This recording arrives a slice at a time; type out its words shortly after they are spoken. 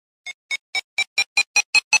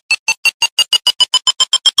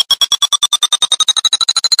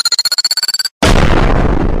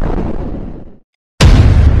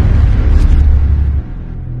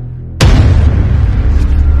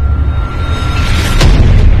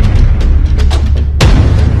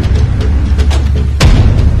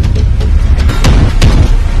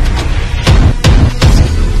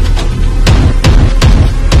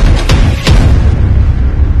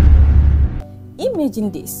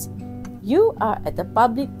Imagine this. You are at a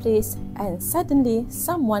public place and suddenly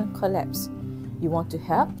someone collapses. You want to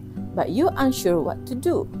help, but you're unsure what to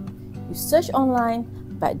do. You search online,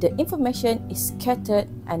 but the information is scattered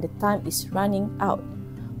and the time is running out.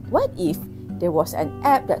 What if there was an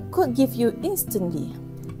app that could give you instantly?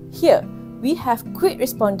 Here, we have Quick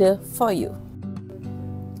Responder for you.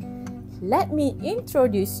 Let me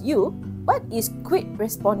introduce you what is Quick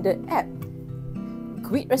Responder app.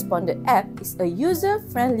 Quick Responder app is a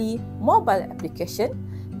user-friendly mobile application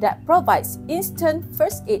that provides instant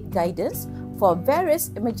first aid guidance for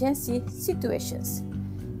various emergency situations.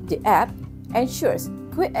 The app ensures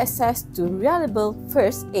quick access to reliable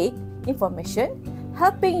first aid information,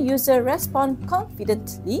 helping users respond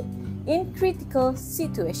confidently in critical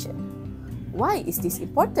situations. Why is this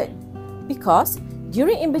important? Because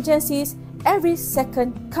during emergencies, every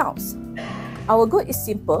second counts. Our goal is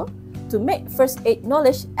simple: to make first aid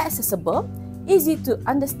knowledge accessible, easy to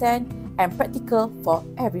understand, and practical for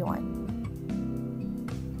everyone.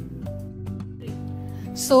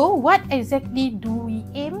 So, what exactly do we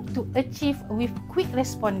aim to achieve with Quick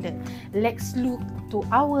Responder? Let's look to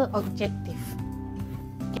our objective.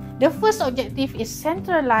 The first objective is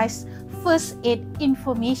centralized first aid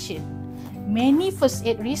information. Many first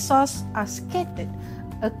aid resources are scattered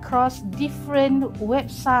across different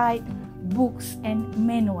websites, books, and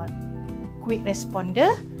manuals. Quick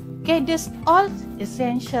Responder gathers all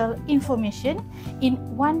essential information in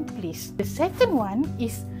one place. The second one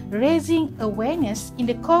is raising awareness in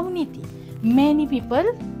the community. Many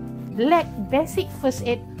people lack basic first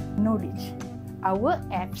aid knowledge. Our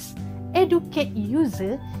apps educate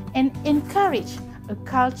users and encourage a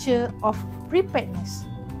culture of preparedness.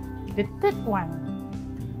 The third one,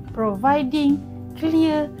 providing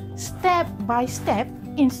clear step-by-step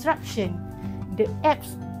instruction. The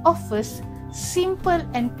apps offers simple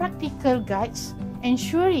and practical guides,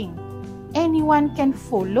 ensuring anyone can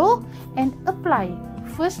follow and apply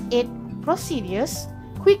first aid procedures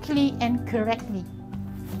quickly and correctly.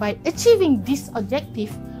 By achieving this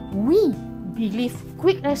objective, we believe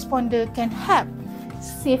Quick Responder can help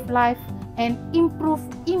save lives and improve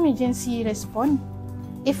emergency response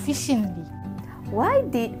efficiently. Why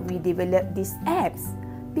did we develop these apps?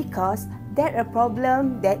 Because there are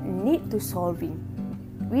problems that need to solving.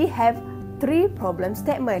 We have 3 problem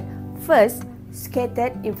statements. First,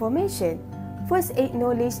 scattered information. First aid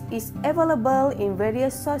knowledge is available in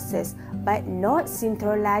various sources but not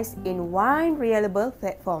centralized in one reliable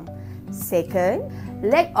platform. Second,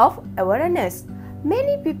 lack of awareness.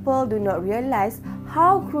 Many people do not realize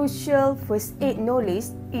how crucial first aid knowledge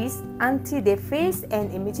is until they face an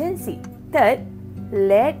emergency. Third,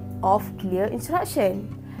 lack of clear instruction.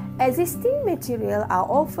 Existing materials are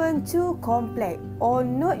often too complex or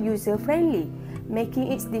not user-friendly,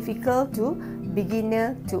 making it difficult to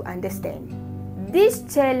beginner to understand. This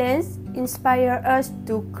challenge inspired us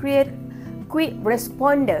to create Quick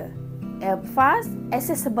Responder, a fast,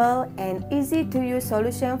 accessible, and easy-to-use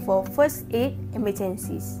solution for first aid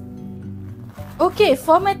emergencies. Okay,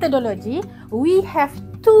 for methodology, we have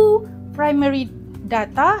 2 primary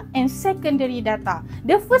data and secondary data.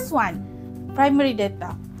 The first one, primary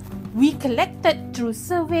data. We collected through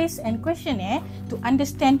surveys and questionnaire to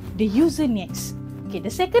understand the user needs. Okay, the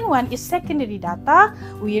second one is secondary data.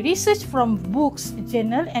 We research from books,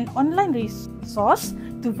 journal, and online resource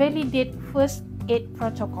to validate first aid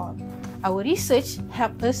protocol. Our research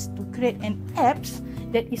helped us to create an app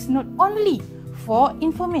that is not only for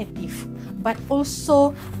informative but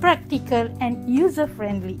also practical and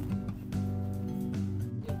user-friendly.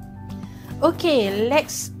 Okay,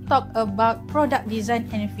 let's talk about product design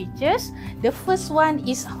and features. The first one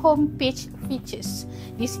is homepage features.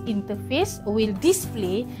 This interface will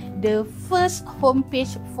display the first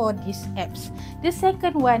homepage for these apps. The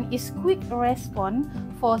second one is quick response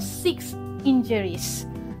for 6 injuries.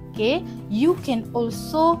 Okay, you can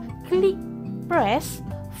also press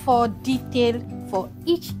for detail for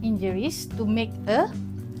each injuries to make a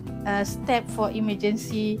step for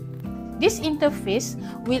emergency. This interface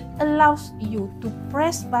will allow you to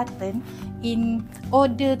press button in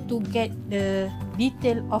order to get the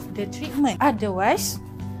detail of the treatment. Otherwise,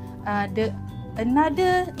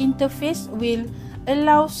 another interface will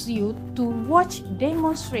allows you to watch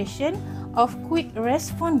demonstration of quick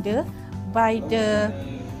responder by the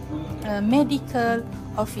medical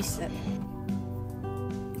officer.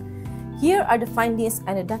 Here are the findings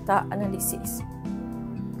and the data analysis.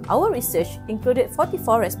 Our research included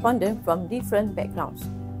 44 respondents from different backgrounds.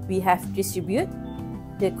 We have distributed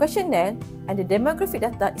the questionnaire, and the demographic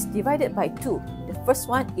data is divided by 2. The first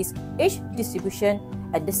one is age distribution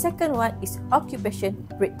and the second one is occupation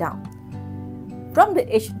breakdown. From the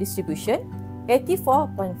age distribution,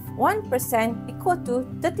 84.1% equal to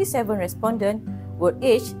 37 respondents were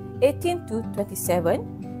aged 18 to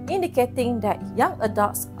 27, indicating that young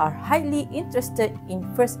adults are highly interested in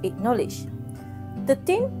first aid knowledge.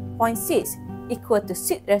 13.6 equal to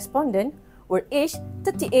 6 respondents were aged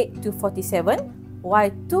 38 to 47,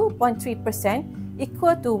 while 2.3%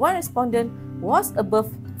 equal to 1 respondent was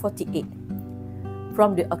above 48.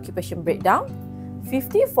 From the occupation breakdown,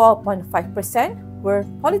 54.5% were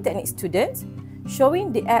Polytechnic students,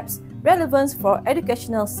 showing the app's relevance for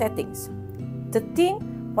educational settings.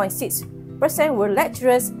 13.6% were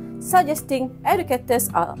lecturers, suggesting educators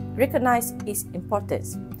are recognize its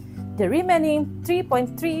importance. The remaining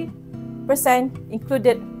 3.3%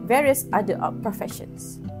 included various other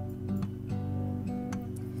professions.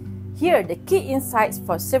 Here are the key insights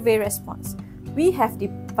for survey response. We have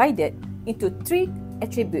divided into 3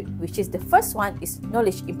 attributes, which is the first one is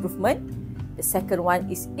knowledge improvement, the second one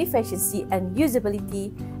is efficiency and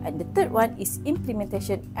usability, and the third one is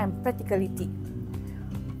implementation and practicality.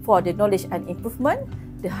 For the knowledge and improvement,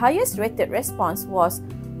 the highest rated response was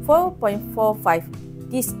 4.45.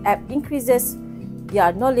 This app increases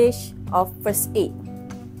their knowledge of first aid.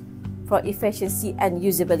 For efficiency and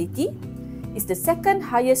usability, is the second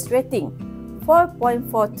highest rating,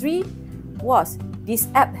 4.43 was this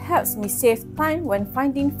app helps me save time when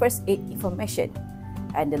finding first aid information.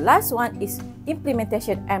 And the last one is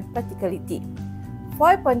implementation and practicality.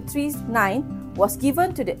 4.39 was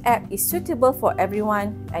given to the app is suitable for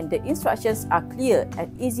everyone and the instructions are clear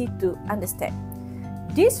and easy to understand.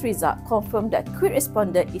 This result confirmed that Quick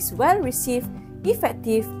Responder is well received,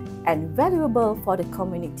 effective and valuable for the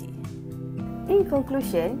community. In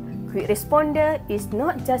conclusion, Quick Responder is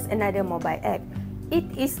not just another mobile app. It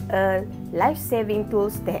is a life-saving tool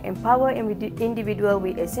that empowers individuals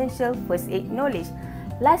with essential first aid knowledge.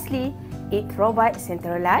 Lastly, it provides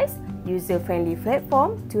centralized, user-friendly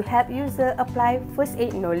platform to help users apply first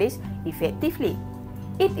aid knowledge effectively.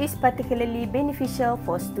 It is particularly beneficial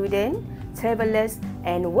for students, travelers,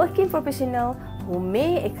 and working professionals who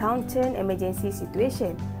may encounter emergency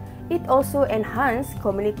situations. It also enhances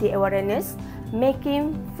community awareness,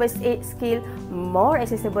 making first aid skill more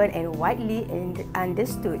accessible and widely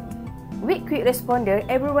understood. With Quick Responder,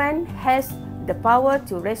 everyone has the power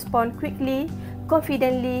to respond quickly,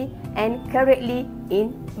 confidently, and correctly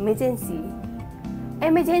in emergency.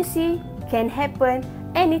 Emergency can happen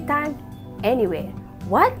anytime, anywhere.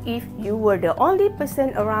 What if you were the only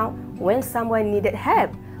person around when someone needed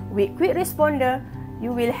help? With Quick Responder,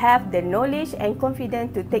 you will have the knowledge and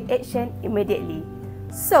confidence to take action immediately.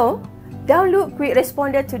 So, download Quick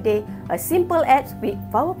Responder today, a simple app with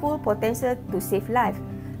powerful potential to save lives.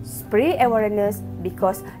 Spread awareness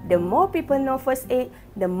because the more people know first aid,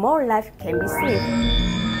 the more life can be saved.